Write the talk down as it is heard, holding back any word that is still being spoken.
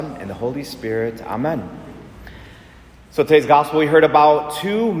the Holy Spirit. Amen. So today's gospel, we heard about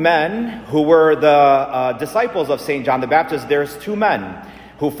two men who were the disciples of St. John the Baptist. There's two men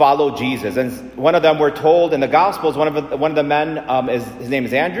who followed Jesus. And one of them, we're told in the Gospels, one of the men, his name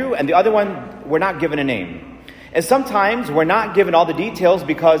is Andrew, and the other one, we're not given a name. And sometimes we're not given all the details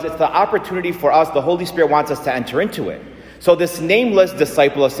because it's the opportunity for us, the Holy Spirit wants us to enter into it. So this nameless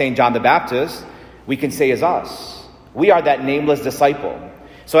disciple of St. John the Baptist, we can say is us. We are that nameless disciple.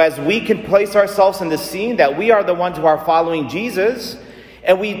 So as we can place ourselves in the scene that we are the ones who are following Jesus,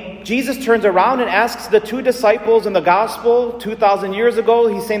 and Jesus turns around and asks the two disciples in the gospel 2,000 years ago,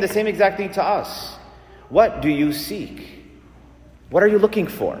 he's saying the same exact thing to us. What do you seek? What are you looking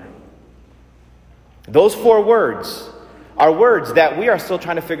for? Those 4 words are words that we are still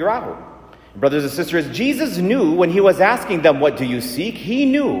trying to figure out. Brothers and sisters, Jesus knew when he was asking them, what do you seek? He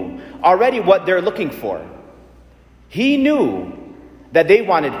knew already what they're looking for. He knew that they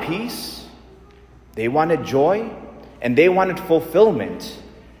wanted peace, they wanted joy, and they wanted fulfillment.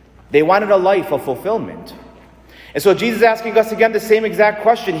 They wanted a life of fulfillment. And so Jesus is asking us again the same exact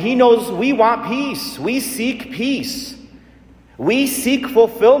question. He knows we want peace. We seek peace. We seek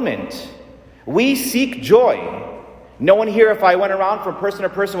fulfillment. We seek joy. No one here, if I went around from person to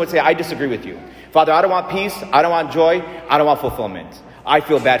person, would say, I disagree with you. Father, I don't want peace. I don't want joy. I don't want fulfillment. I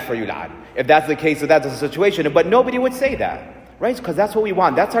feel bad for you, lad. If that's the case, if that's the situation. But nobody would say that, right? Because that's what we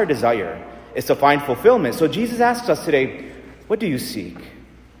want. That's our desire, is to find fulfillment. So Jesus asks us today, what do you seek?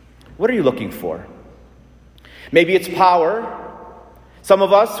 What are you looking for? Maybe it's power. Some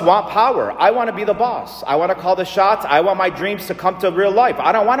of us want power. I want to be the boss. I want to call the shots. I want my dreams to come to real life.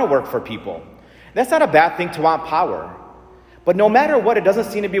 I don't want to work for people. That's not a bad thing to want power. But no matter what, it doesn't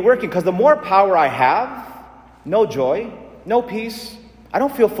seem to be working, because the more power I have, no joy, no peace, I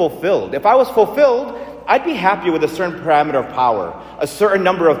don't feel fulfilled. If I was fulfilled, I'd be happy with a certain parameter of power, a certain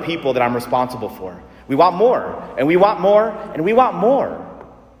number of people that I'm responsible for. We want more, and we want more, and we want more.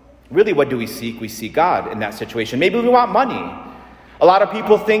 Really, what do we seek? We seek God in that situation. Maybe we want money. A lot of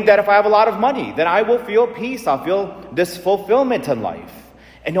people think that if I have a lot of money, then I will feel peace. I'll feel this fulfillment in life.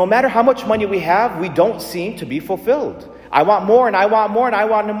 And no matter how much money we have, we don't seem to be fulfilled. I want more, and I want more, and I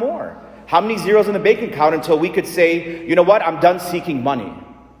want more. How many zeros in the bank account until we could say, you know what, I'm done seeking money?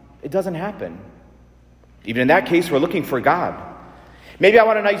 It doesn't happen. Even in that case, we're looking for God. Maybe I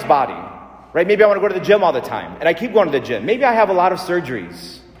want a nice body, right? Maybe I want to go to the gym all the time, and I keep going to the gym. Maybe I have a lot of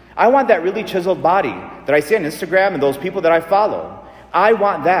surgeries. I want that really chiseled body that I see on Instagram and those people that I follow. I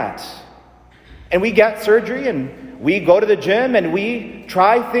want that. And we get surgery, and we go to the gym, and we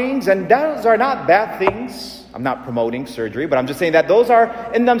try things, and those are not bad things. I'm not promoting surgery, but I'm just saying that those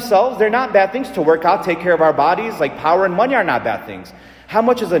are, in themselves, they're not bad things to work out, take care of our bodies. Like power and money are not bad things. How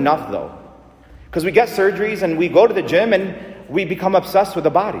much is enough, though? Because we get surgeries, and we go to the gym, and we become obsessed with the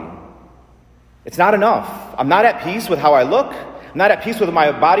body. It's not enough. I'm not at peace with how I look. I'm not at peace with what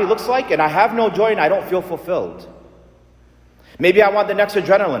my body looks like, and I have no joy, and I don't feel fulfilled. Maybe I want the next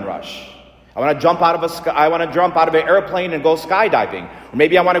adrenaline rush. I want to jump out of an airplane and go skydiving. Or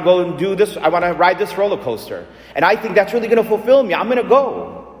maybe I want to go and do this. I want to ride this roller coaster. And I think that's really going to fulfill me. I'm going to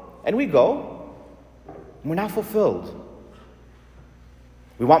go. And we go. And we're not fulfilled.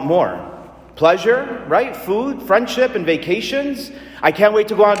 We want more. Pleasure, right? Food, friendship, and vacations. I can't wait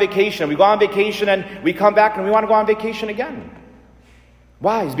to go on vacation. We go on vacation and we come back and we want to go on vacation again.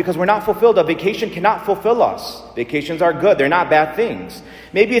 Why? It's because we're not fulfilled. A vacation cannot fulfill us. Vacations are good. They're not bad things.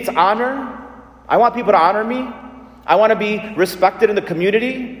 Maybe it's honor. I want people to honor me. I want to be respected in the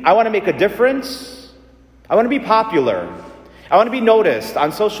community. I want to make a difference. I want to be popular. I want to be noticed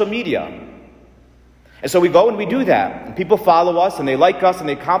on social media. And so we go and we do that. And people follow us and they like us and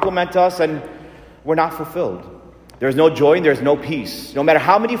they compliment us, and we're not fulfilled. There's no joy and there's no peace. No matter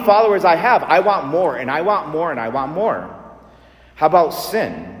how many followers I have, I want more and I want more and I want more. How about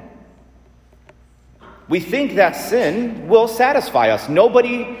sin? We think that sin will satisfy us.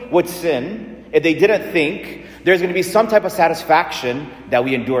 Nobody would sin if they didn't think there's going to be some type of satisfaction that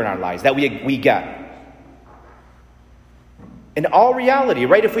we endure in our lives, that we get. In all reality,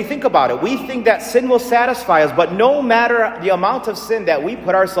 right, if we think about it, we think that sin will satisfy us, but no matter the amount of sin that we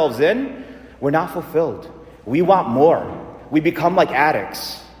put ourselves in, we're not fulfilled. We want more. We become like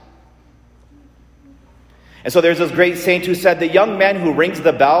addicts. And so there's this great saint who said the young man who rings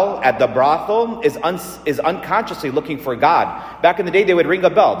the bell at the brothel is unconsciously looking for God. Back in the day, they would ring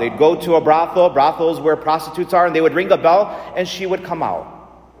a bell. They'd go to a brothel, brothels where prostitutes are, and they would ring a bell, and she would come out.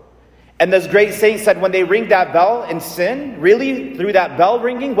 And this great saint said when they ring that bell in sin, really, through that bell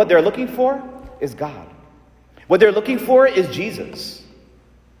ringing, what they're looking for is God. What they're looking for is Jesus.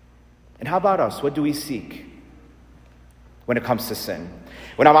 And how about us? What do we seek when it comes to sin?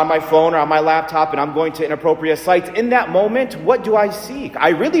 When I'm on my phone or on my laptop and I'm going to inappropriate sites, in that moment, what do I seek? I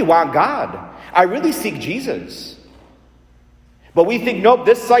really want God. I really seek Jesus. But we think, nope,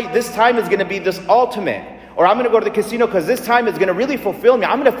 this time is going to be this ultimate. Or I'm going to go to the casino because this time is going to really fulfill me.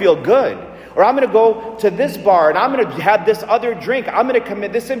 I'm going to feel good. Or I'm going to go to this bar and I'm going to have this other drink. I'm going to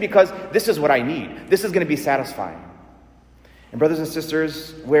commit this in because this is what I need. This is going to be satisfying. And brothers and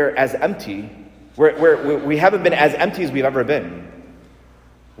sisters, we haven't been as empty as we've ever been.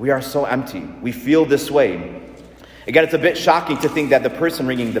 We are so empty. We feel this way. Again, it's a bit shocking to think that the person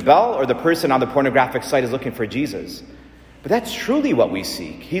ringing the bell or the person on the pornographic site is looking for Jesus. But that's truly what we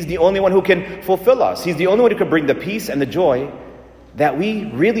seek. He's the only one who can fulfill us. He's the only one who can bring the peace and the joy that we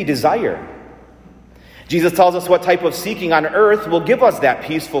really desire. Jesus tells us what type of seeking on earth will give us that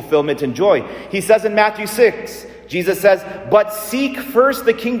peace, fulfillment, and joy. He says in Matthew 6, Jesus says, "But seek first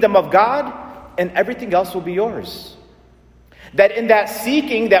the kingdom of God, and everything else will be yours." That in that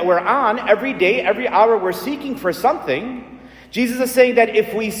seeking that we're on every day, every hour, we're seeking for something. Jesus is saying that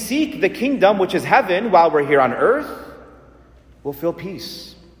if we seek the kingdom, which is heaven, while we're here on earth, we'll feel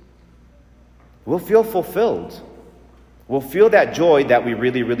peace. We'll feel fulfilled. We'll feel that joy that we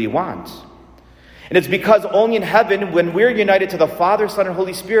really, really want. And it's because only in heaven, when we're united to the Father, Son, and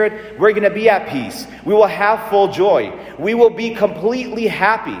Holy Spirit, we're going to be at peace. We will have full joy. We will be completely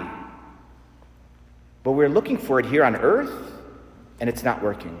happy. But we're looking for it here on earth, and it's not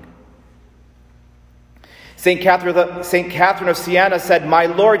working. St. Catherine of Siena said, "My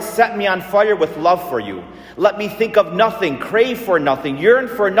Lord, set me on fire with love for you. Let me think of nothing, crave for nothing, yearn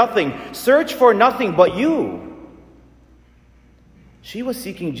for nothing, search for nothing but you." She was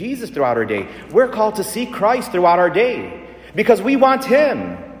seeking Jesus throughout her day. We're called to seek Christ throughout our day because we want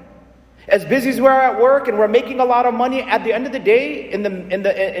Him. As busy as we are at work and we're making a lot of money, at the end of the day, in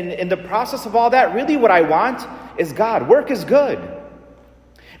the process of all that, really what I want is God. Work is good.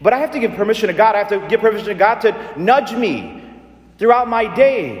 But I have to give permission to God. I have to give permission to God to nudge me throughout my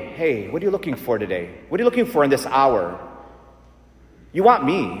day. Hey, what are you looking for today? What are you looking for in this hour? You want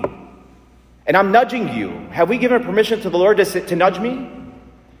me. And I'm nudging you. Have we given permission to the Lord to nudge me?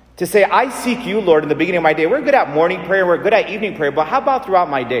 To say, I seek you, Lord, in the beginning of my day. We're good at morning prayer. We're good at evening prayer. But how about throughout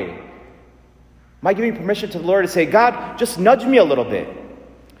my day? Am I giving permission to the Lord to say, God, just nudge me a little bit?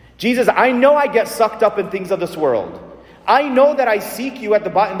 Jesus, I know I get sucked up in things of this world. I know that I seek you in the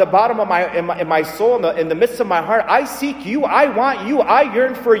bottom of my soul, in the midst of my heart. I seek you. I want you. I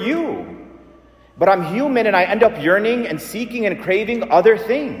yearn for you. But I'm human and I end up yearning and seeking and craving other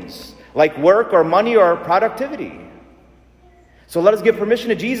things like work or money or productivity. So let us give permission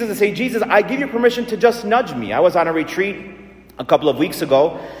to Jesus and say, Jesus, I give you permission to just nudge me. I was on a retreat a couple of weeks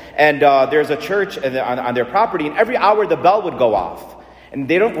ago, and there's a church on their property, and every hour the bell would go off. And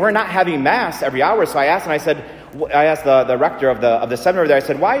we're not having mass every hour. So I asked the rector of the seminary there, I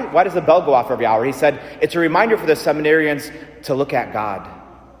said, why does the bell go off every hour? He said, it's a reminder for the seminarians to look at God.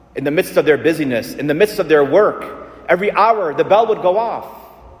 In the midst of their busyness, in the midst of their work, every hour the bell would go off.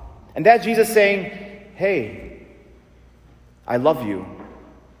 And that's Jesus saying, hey, I love you.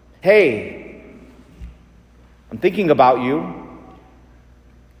 Hey, I'm thinking about you.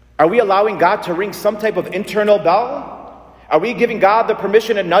 Are we allowing God to ring some type of internal bell? Are we giving God the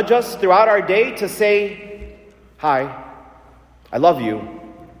permission to nudge us throughout our day to say, hi, I love you.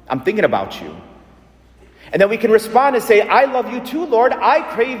 I'm thinking about you. And then we can respond and say, I love you too, Lord. I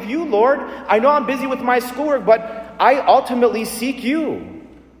crave you, Lord. I know I'm busy with my schoolwork, but I ultimately seek you.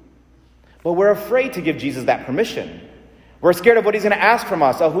 But we're afraid to give Jesus that permission. We're scared of what He's going to ask from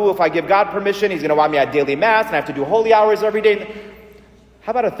us. If I give God permission, He's going to want me at daily mass and I have to do holy hours every day. How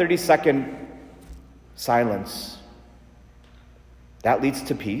about a 30-second silence? That leads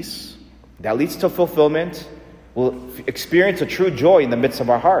to peace. That leads to fulfillment. We'll experience a true joy in the midst of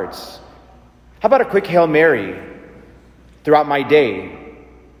our hearts. How about a quick Hail Mary throughout my day?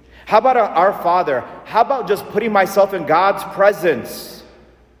 How about Our Father? How about just putting myself in God's presence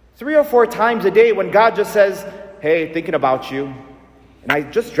 3 or 4 times a day when God just says, hey, thinking about you. And I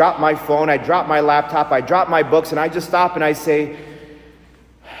just drop my phone, I drop my laptop, I drop my books, and I just stop and I say,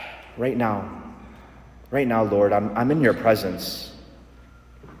 right now, Lord, I'm in your presence.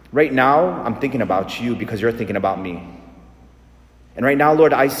 Right now, I'm thinking about you because you're thinking about me. And right now,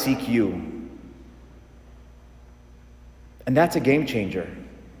 Lord, I seek you. And that's a game changer.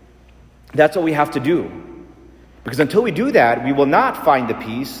 That's what we have to do. Because until we do that, we will not find the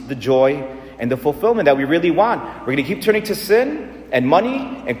peace, the joy, and the fulfillment that we really want. We're going to keep turning to sin and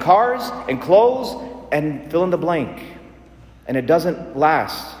money and cars and clothes and fill in the blank. And it doesn't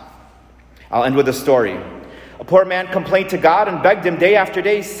last. I'll end with a story. A poor man complained to God and begged Him day after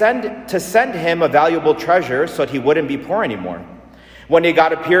day to send him a valuable treasure so that he wouldn't be poor anymore. One day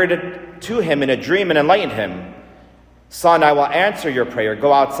God appeared to him in a dream and enlightened him. Son, I will answer your prayer.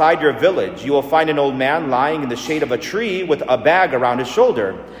 Go outside your village. You will find an old man lying in the shade of a tree with a bag around his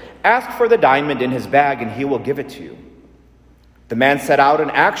shoulder. Ask for the diamond in his bag, and he will give it to you. The man set out and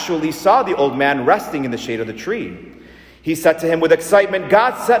actually saw the old man resting in the shade of the tree. He said to him with excitement,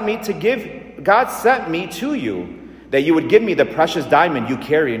 God sent me to you, that you would give me the precious diamond you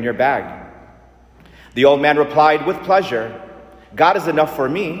carry in your bag. The old man replied, with pleasure. God is enough for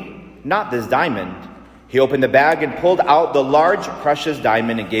me, not this diamond. He opened the bag and pulled out the large, precious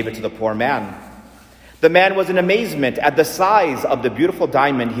diamond and gave it to the poor man. The man was in amazement at the size of the beautiful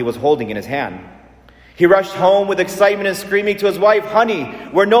diamond he was holding in his hand. He rushed home with excitement and screaming to his wife, Honey,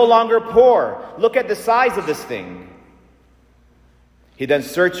 we're no longer poor. Look at the size of this thing. He then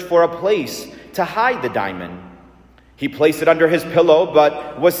searched for a place to hide the diamond. He placed it under his pillow,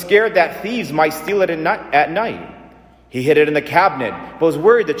 but was scared that thieves might steal it at night. He hid it in the cabinet, but was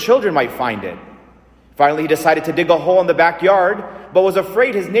worried the children might find it. Finally, he decided to dig a hole in the backyard, but was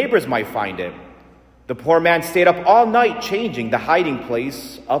afraid his neighbors might find it. The poor man stayed up all night changing the hiding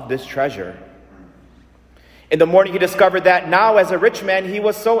place of this treasure. In the morning, he discovered that now, as a rich man, he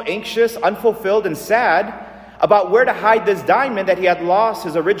was so anxious, unfulfilled, and sad about where to hide this diamond that he had lost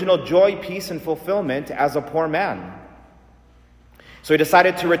his original joy, peace, and fulfillment as a poor man. So he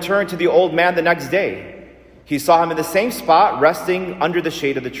decided to return to the old man the next day. He saw him in the same spot, resting under the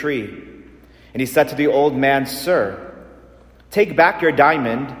shade of the tree. And he said to the old man, Sir, take back your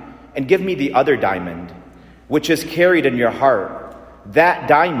diamond and give me the other diamond, which is carried in your heart, that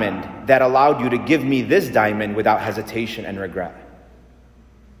diamond that allowed you to give me this diamond without hesitation and regret.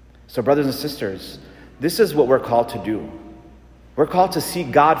 So, brothers and sisters, this is what we're called to do. We're called to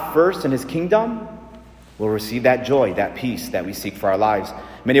seek God first and his kingdom. We'll receive that joy, that peace that we seek for our lives.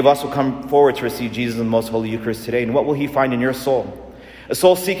 Many of us will come forward to receive Jesus in the most holy Eucharist today. And what will he find in your soul? A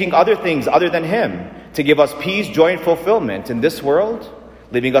soul seeking other things other than him to give us peace, joy, and fulfillment in this world,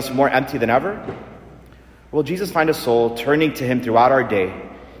 leaving us more empty than ever? Will Jesus find a soul turning to him throughout our day?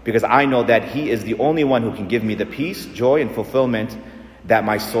 Because I know that he is the only one who can give me the peace, joy, and fulfillment that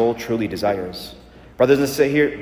my soul truly desires. Brothers and sisters,